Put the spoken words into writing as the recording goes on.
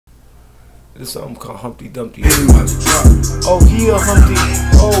This song called Humpty Dumpty. Oh, he a Humpty.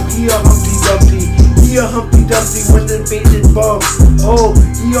 Oh, he a Humpty Dumpty. He a Humpty Dumpty when the bass is bump. Oh,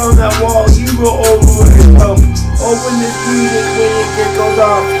 he on that wall. He roll over with his bump. Oh, when this music, when it goes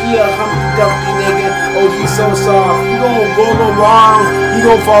off, he a Humpty Dumpty nigga. Oh, he's so soft. He gon' roll around. He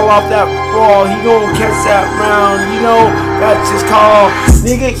gon' fall off that wall. He gon' catch that round. You know, that's his call.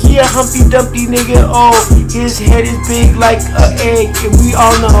 Nigga, he a Humpty Dumpty nigga. Oh, his head is big like an egg, and we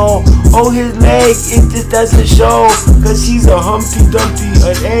all know. Oh, his leg, it just doesn't show, cause he's a Humpty Dumpty,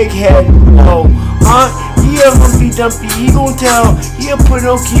 an egghead. Oh, huh? He a Humpty Dumpty, he gon' tell. He a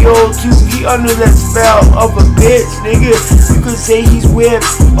Pinocchio too, he under that spell of a bitch, nigga. You could say he's whipped.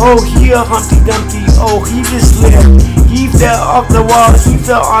 Oh, he a Humpty Dumpty, oh, he just slipped. He fell off the wall, he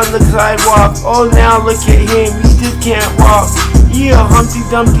fell on the sidewalk. Oh, now look at him, he just can't walk. He a Humpty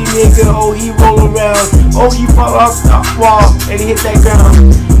Dumpty nigga, oh, he roll around. Oh, he fall off the wall and hit that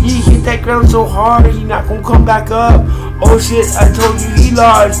ground. He hit that ground so hard, he not gonna come back up. Oh shit, I told you he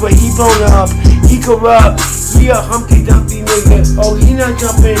large, but he blown up. He corrupt, he a Humpty Dumpty nigga. Oh, he not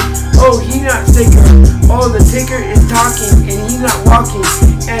jumping, oh, he not sicker. Oh, the ticker is talking, and he not walking.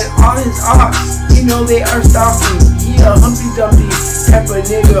 And all his ops, you know they are stalking. He a Humpty Dumpty type of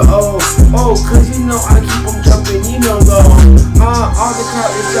nigga, oh, cause you know I keep him jumping, you know though. All the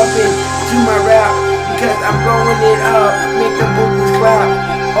crowd is jumping to my rap, because I'm blowing it up, make the boobies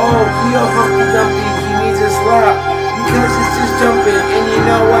clap. Oh, he a Humpty Dumpty, he needs a slap, because it's just jumping, and you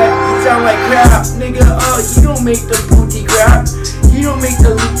know what, he sound like crap, nigga. Oh, he don't make the booty crap, he don't make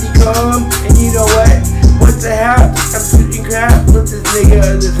the loopy come, and you know what the hell, I'm shooting crap with this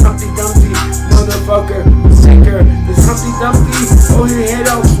nigga, this Humpty Dumpty motherfucker, sicker, this Humpty Dumpty, oh, his head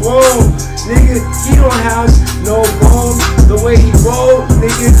all swole, nigga, he don't have no bone, the way he roll,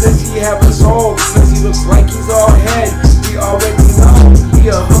 nigga, does he have a soul, cause he looks like he's all head, we already know. He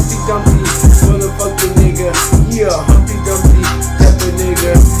a Humpty Dumpty motherfucking nigga. He a Humpty Dumpty type of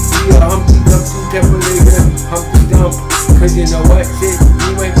nigga. He a Humpty Dumpty type of nigga. Humpty Dump. Cause you know what shit? He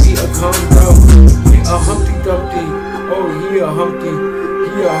might be a calm dump. He a Humpty Dumpty. Oh, he a Humpty.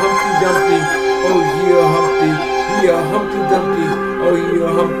 He a Humpty Dumpty. Oh, he a Humpty. He a Humpty Dumpty. Oh, he a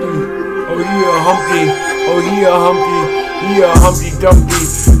Humpty. Oh, he a Humpty. Oh, he a Humpty. He a Humpty Dumpty.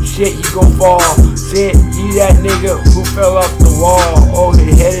 Shit, he gon' fall. Shit, he that nigga who fell off the wall. Oh,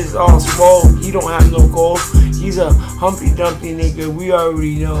 his head is all swole. He don't have no gold. He's a Humpty Dumpty nigga. We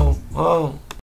already know. Oh.